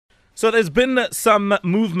So there's been some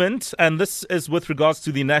movement, and this is with regards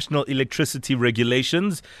to the National Electricity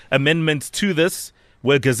Regulations. Amendments to this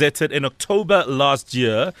were gazetted in October last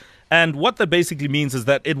year. And what that basically means is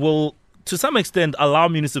that it will, to some extent, allow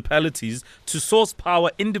municipalities to source power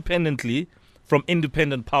independently from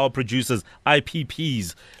independent power producers,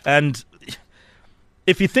 IPPs. And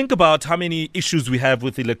if you think about how many issues we have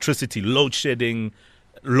with electricity, load shedding,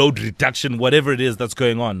 load reduction, whatever it is that's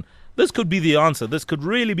going on, this could be the answer. This could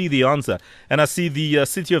really be the answer. And I see the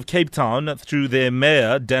city of Cape Town, through their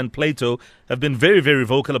mayor, Dan Plato, have been very, very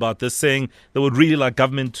vocal about this, saying they would really like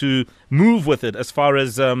government to move with it as far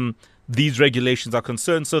as these regulations are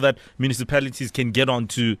concerned, so that municipalities can get on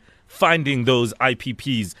to finding those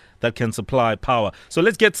IPPs that can supply power. So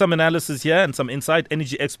let's get some analysis here and some insight.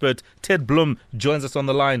 Energy expert Ted Blom joins us on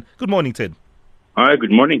the line. Good morning, Ted. Hi,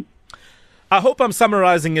 good morning. I hope I'm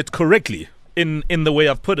summarizing it correctly in the way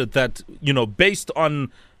I've put it, that, you know, based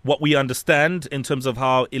on what we understand in terms of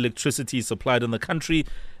how electricity is supplied in the country,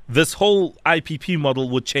 this whole IPP model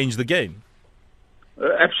would change the game.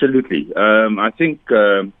 Absolutely. I think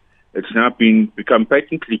it's now become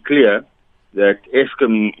patently clear that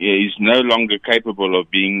Eskom is no longer capable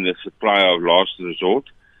of being the supplier of last resort.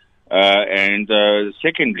 And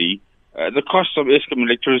secondly, the cost of Eskom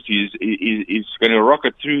electricity is going to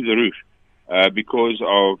rocket through the roof because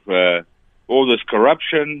of all this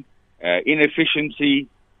corruption, inefficiency,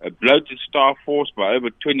 a bloated staff force by over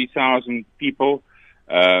 20,000 people,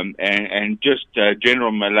 and just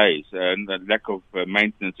general malaise and the lack of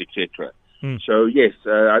maintenance, etc. So, yes,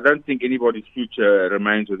 I don't think anybody's future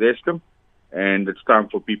remains with Eskom, and it's time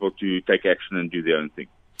for people to take action and do their own thing.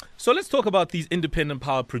 So let's talk about these independent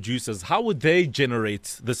power producers. How would they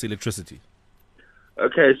generate this electricity?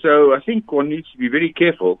 Okay, so I think one needs to be very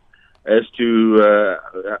careful as to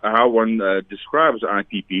how one describes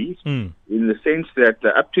IPPs, in the sense that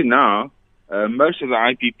up to now, most of the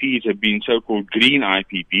IPPs have been so-called green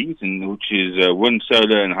IPPs, which is wind,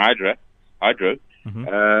 solar, and hydro.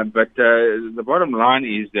 But the bottom line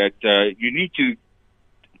is that you need to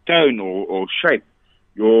tone or shape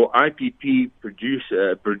your IPP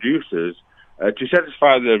producers to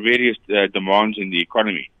satisfy the various demands in the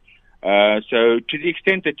economy. So to the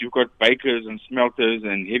extent that you've got bakers and smelters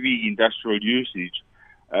and heavy industrial usage,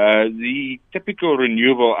 the typical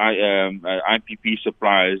renewable IPP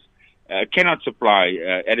suppliers cannot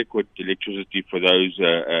supply adequate electricity for those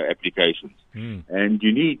applications. And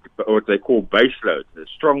you need what they call baseload, a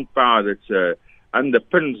strong power that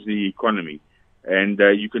underpins the economy. And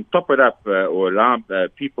you can top it up or allow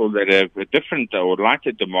people that have different or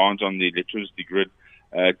lighter demands on the electricity grid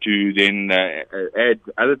to then add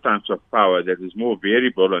other types of power that is more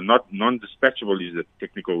variable and not non-dispatchable is the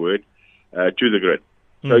technical word, to the grid.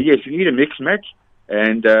 So yes, you need a mix match,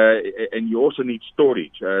 and you also need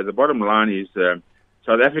storage. The bottom line is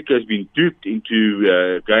South Africa has been duped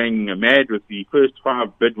into going mad with the first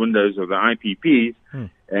 5 bid windows of the IPPs,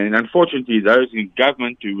 and unfortunately those in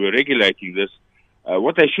government who were regulating this,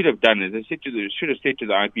 what they should have done is they should have said to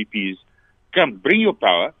the IPPs, come, bring your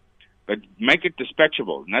power, but make it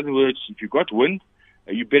dispatchable. In other words, if you've got wind,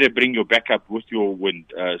 you better bring your backup with your wind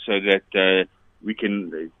so that we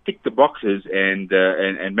can tick the boxes and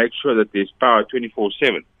make sure that there's power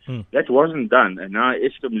 24/7. That wasn't done, and now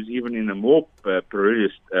Eskom is even in a more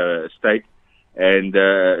perilous state, and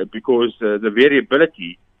because the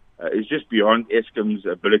variability is just beyond Eskom's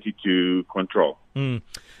ability to control.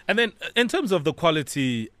 And then in terms of the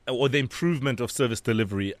quality or the improvement of service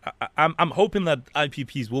delivery, I'm hoping that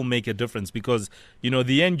IPPs will make a difference because, you know,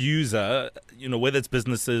 the end user, you know, whether it's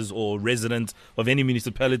businesses or residents of any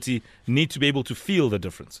municipality, need to be able to feel the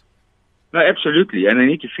difference. No, absolutely. And they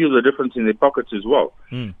need to feel the difference in their pockets as well.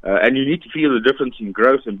 And you need to feel the difference in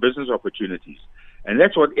growth and business opportunities. And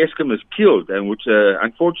that's what Eskom has killed, and which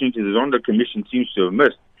unfortunately the Zondo Commission seems to have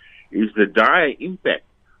missed, is the dire impact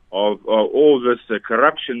of all this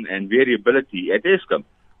corruption and variability at Eskom.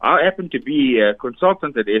 I happen to be a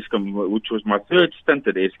consultant at Eskom, which was my third stint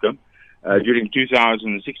at Eskom during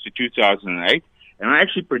 2006 to 2008. And I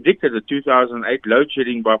actually predicted the 2008 load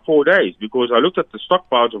shedding by 4 days because I looked at the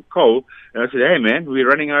stockpiles of coal and I said, hey man, we're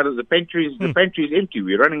running out of the pantries. The pantry's empty.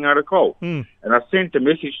 We're running out of coal. And I sent a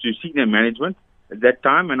message to senior management at that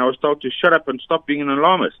time, and I was told to shut up and stop being an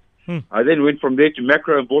alarmist. I then went from there to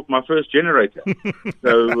Macro and bought my first generator.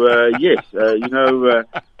 So, yes,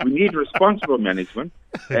 we need responsible management,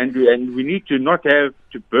 and we need to not have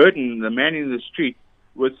to burden the man in the street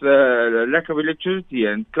with lack of electricity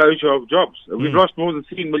and closure of jobs. We've lost more than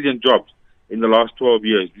 3 million jobs in the last 12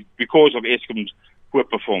 years because of Eskom's poor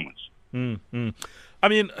performance. I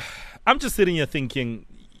mean, I'm just sitting here thinking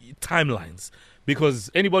timelines. Because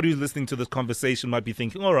anybody who's listening to this conversation might be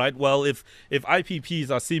thinking, all right, well, if IPPs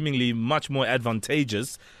are seemingly much more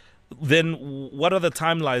advantageous, then what are the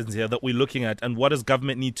timelines here that we're looking at, and what does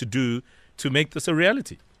government need to do to make this a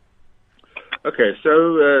reality? Okay, so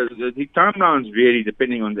the timelines vary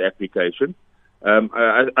depending on the application.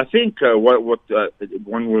 I think what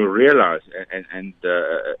one will realize and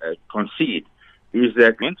concede is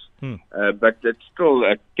that, but it's still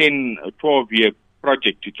a 10 or 12-year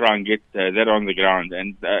project to try and get that on the ground.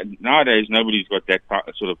 And nowadays, nobody's got that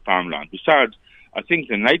sort of timeline. Besides, I think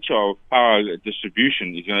the nature of power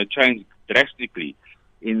distribution is going to change drastically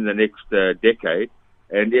in the next decade.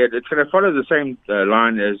 And it's going to follow the same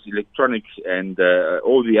line as electronics and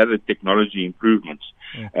all the other technology improvements,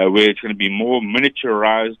 where it's going to be more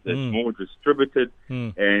miniaturized, it's more distributed,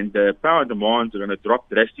 and power demands are going to drop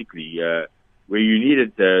drastically, where you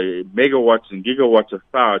needed megawatts and gigawatts of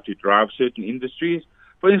power to drive certain industries.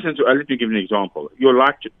 For instance, let me give you an example. Your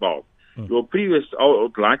light bulb. Your previous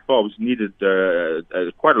old light bulbs needed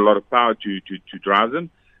quite a lot of power to drive them.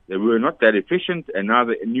 They were not that efficient, and now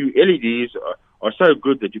the new LEDs are so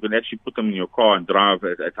good that you can actually put them in your car and drive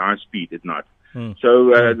at high speed at night. So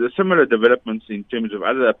the similar developments in terms of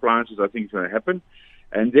other appliances, I think, is going to happen.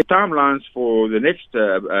 And the timelines for the next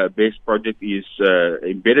best project is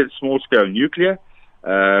embedded small-scale nuclear.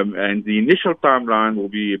 And the initial timeline will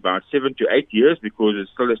be about 7 to 8 years because it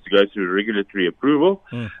still has to go through regulatory approval.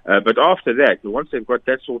 But after that, once they've got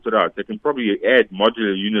that sorted out, they can probably add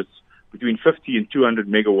modular units between 50 and 200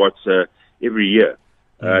 megawatts every year.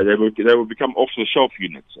 They will become off-the-shelf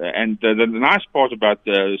units. And the nice part about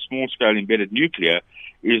small-scale embedded nuclear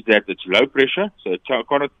is that it's low pressure, so it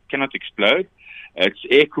cannot explode. It's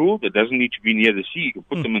air-cooled. It doesn't need to be near the sea. You can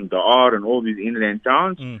put them in Dar and all these inland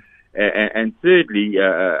towns. And thirdly,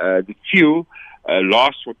 the fuel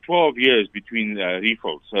lasts for 12 years between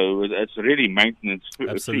refills. So it's really maintenance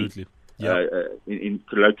Absolutely. In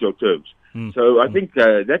colloquial terms. So I think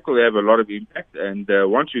that will have a lot of impact. And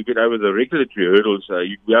once you get over the regulatory hurdles,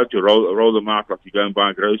 you'll be able to roll them out like you go and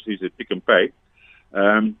buy groceries at Pick and Pay.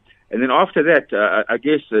 And then after that, I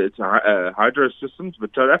guess it's hydro systems,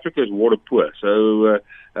 but South Africa is water poor, so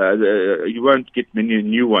you won't get many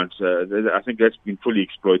new ones. I think that's been fully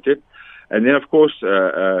exploited. And then, of course,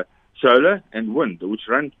 solar and wind, which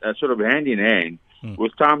run sort of hand in hand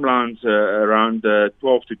with timelines around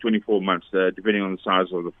 12 to 24 months, depending on the size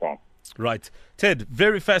of the farm. Right. Ted,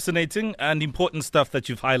 very fascinating and important stuff that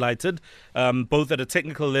you've highlighted, both at a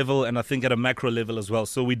technical level and I think at a macro level as well.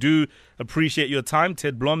 So we do appreciate your time.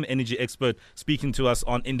 Ted Blom, energy expert, speaking to us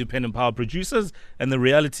on independent power producers and the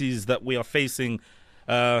realities that we are facing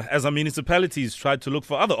as our municipalities try to look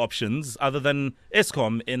for other options other than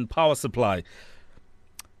Eskom in power supply.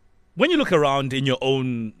 When you look around in your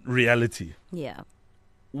own reality,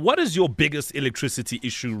 what is your biggest electricity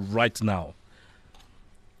issue right now?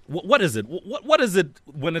 What is it? What is it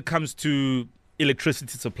when it comes to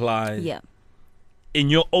electricity supply in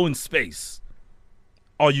your own space?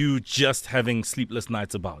 Are you just having sleepless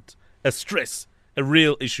nights about? A stress, a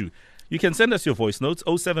real issue? You can send us your voice notes,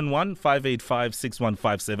 071 585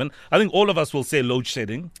 6157. I think all of us will say load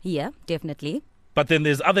shedding. Yeah, definitely. But then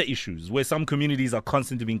there's other issues where some communities are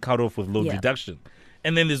constantly being cut off with load reduction.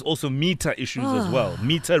 And then there's also meter issues as well,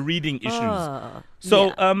 meter reading issues.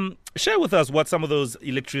 So share with us what some of those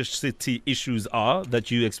electricity issues are that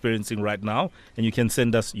you're experiencing right now, and you can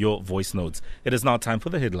send us your voice notes. It is now time for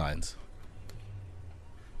the headlines.